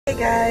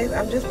guys,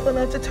 I'm just pulling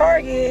up to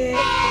Target.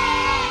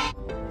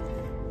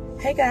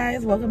 Hey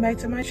guys, welcome back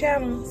to my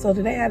channel. So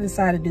today I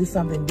decided to do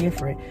something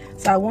different.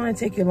 So I want to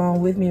take you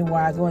along with me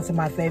while I go into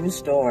my favorite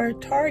store,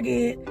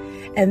 Target.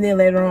 And then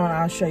later on,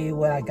 I'll show you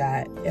what I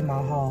got in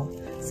my haul.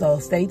 So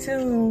stay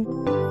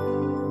tuned.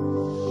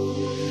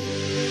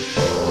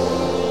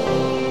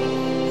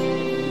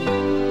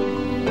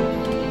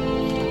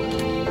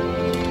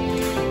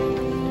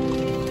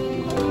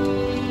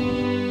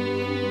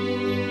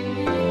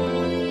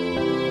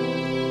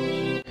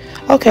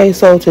 Okay,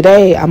 so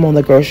today I'm on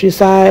the grocery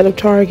side of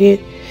Target,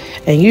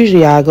 and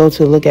usually I go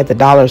to look at the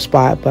dollar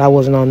spot, but I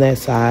wasn't on that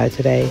side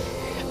today.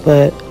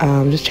 But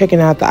just checking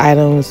out the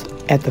items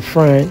at the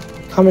front.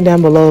 Comment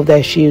down below if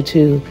that's you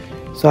too.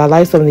 So I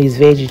like some of these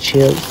veggie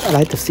chips. I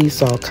like the sea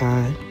salt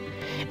kind.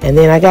 And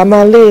then I got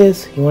my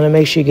list. You want to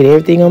make sure you get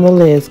everything on the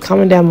list.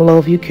 Comment down below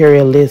if you carry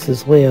a list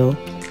as well.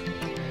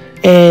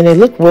 And they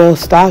look well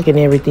stocked and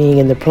everything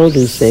in the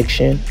produce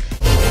section.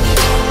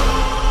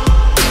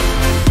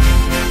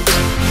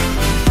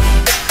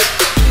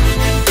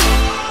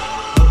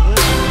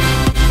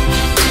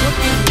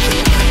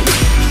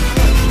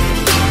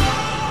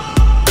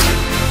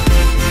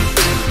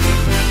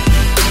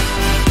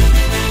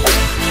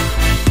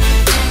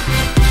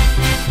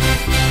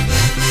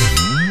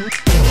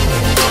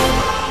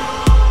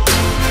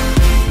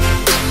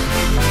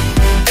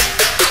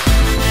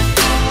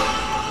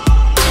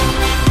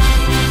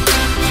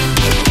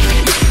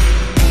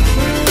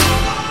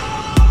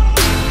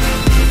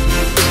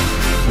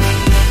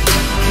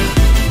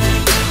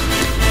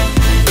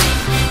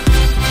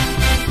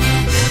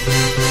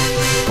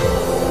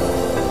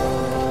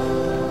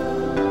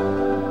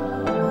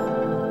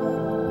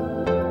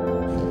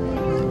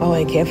 Oh,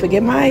 and can't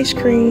forget my ice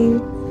cream.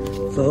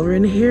 It's over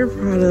in the hair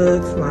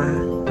products.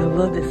 I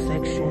love this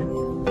section.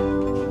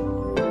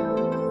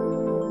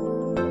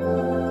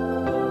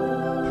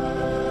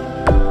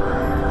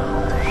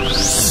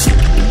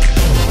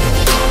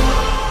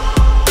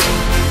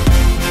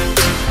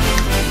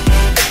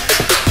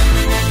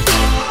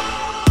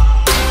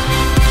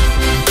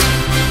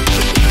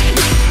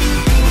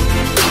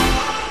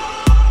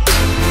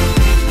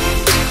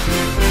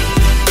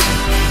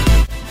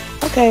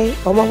 Okay,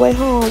 on my way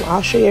home,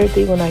 I'll show you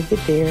everything when I get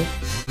there.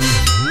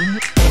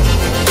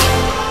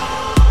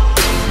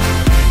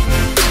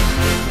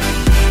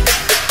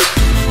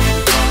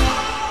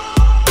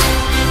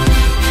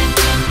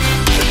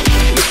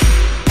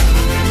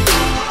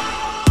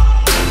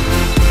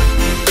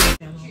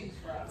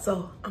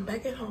 So I'm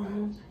back at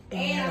home,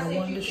 and I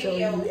wanted to show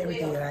you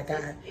everything that I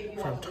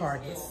got from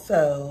Target.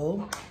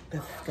 So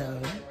let's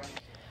go.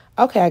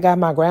 Okay, I got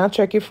my ground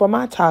turkey for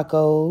my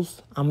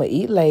tacos. I'm gonna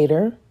eat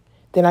later.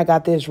 Then I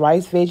got this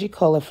rice veggie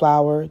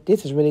cauliflower.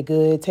 This is really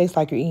good. It tastes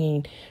like you're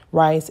eating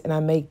rice. And I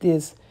make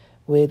this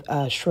with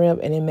shrimp,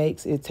 and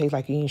it tastes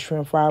like you're eating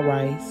shrimp fried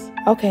rice.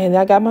 Okay, and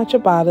then I got my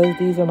ciabattas.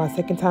 These are my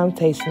second time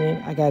tasting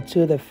it. I got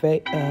two of the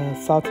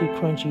salty,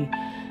 crunchy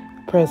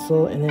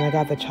pretzel, and then I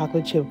got the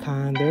chocolate chip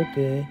kind. They're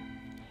good.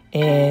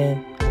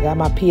 And I got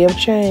my P.F.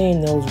 Chang,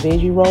 those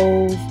veggie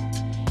rolls.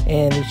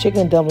 And the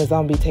chicken dumplings,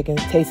 I'll be tasting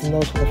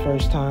those for the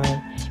first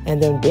time.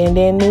 And then Dan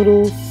Dan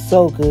noodles,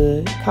 so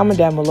good. Comment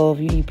down below if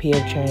you eat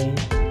P.F. Chang.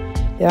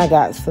 Then I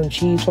got some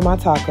cheese for my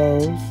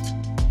tacos,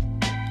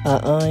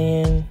 an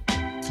onion,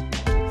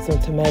 some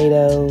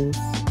tomatoes,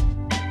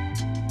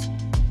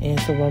 and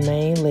some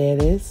romaine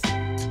lettuce.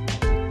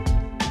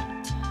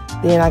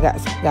 Then I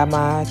got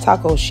my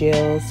taco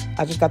shells.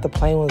 I just got the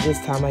plain ones this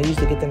time. I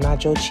usually get the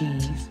nacho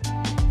cheese.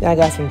 Then I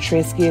got some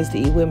Triscuits to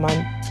eat with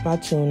my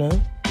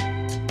tuna.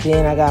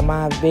 Then I got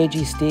my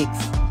veggie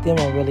sticks. Them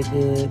are really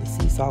good, the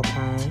sea salt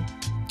kind.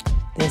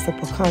 Then some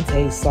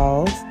picante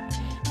sauce.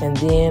 And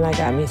then I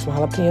got me some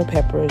jalapeno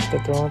peppers to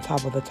throw on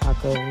top of the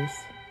tacos.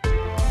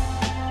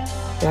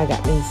 Then I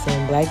got me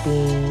some black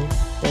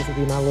beans. Those will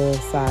be my little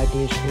side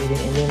dish with it.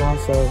 And then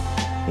also,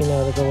 you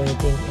know, to go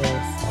anything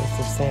else, like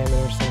some salmon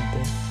or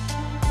something.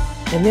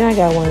 And then I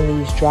got one of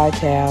these dry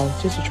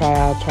towels, just to try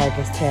out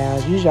Target's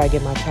towels. Usually I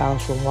get my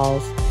towels from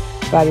Ross,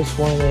 but I just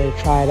wanted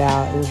to try it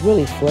out. It was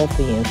really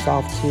fluffy and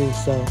soft too,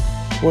 so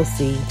we'll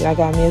see. Then I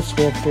got me a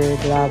Swiffer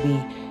that I'll be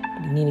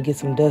need to get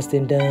some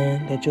dusting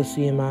done that you'll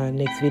see in my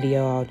next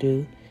video I'll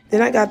do.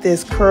 Then I got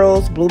this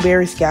Curls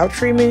Blueberry Scalp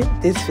Treatment.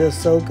 This feels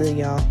so good,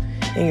 y'all.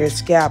 In your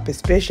scalp,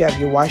 especially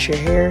after you wash your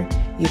hair,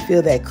 you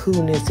feel that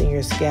coolness in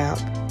your scalp.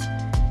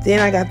 Then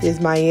I got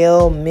this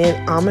Mielle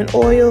Mint Almond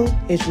Oil.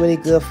 It's really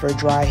good for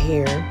dry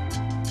hair.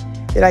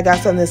 Then I got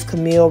some of this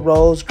Camille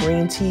Rose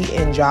Green Tea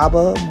and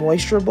Java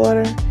Moisture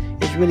Butter.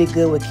 It's really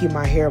good with keep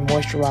my hair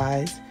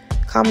moisturized.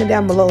 Comment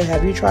down below,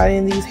 have you tried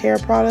any of these hair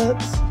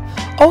products?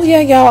 Oh yeah,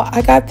 y'all,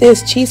 I got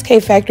this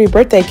Cheesecake Factory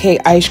birthday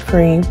cake ice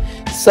cream.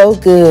 So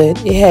good.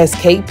 It has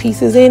cake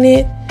pieces in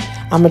it.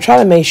 I'm gonna try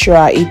to make sure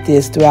I eat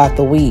this throughout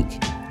the week.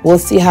 We'll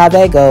see how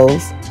that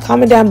goes.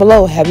 Comment down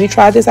below, have you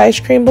tried this ice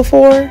cream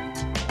before?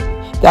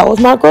 That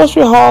was my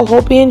grocery haul.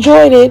 Hope you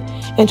enjoyed it.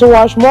 And to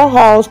watch more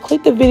hauls,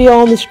 click the video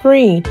on the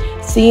screen.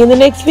 See you in the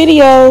next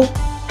video.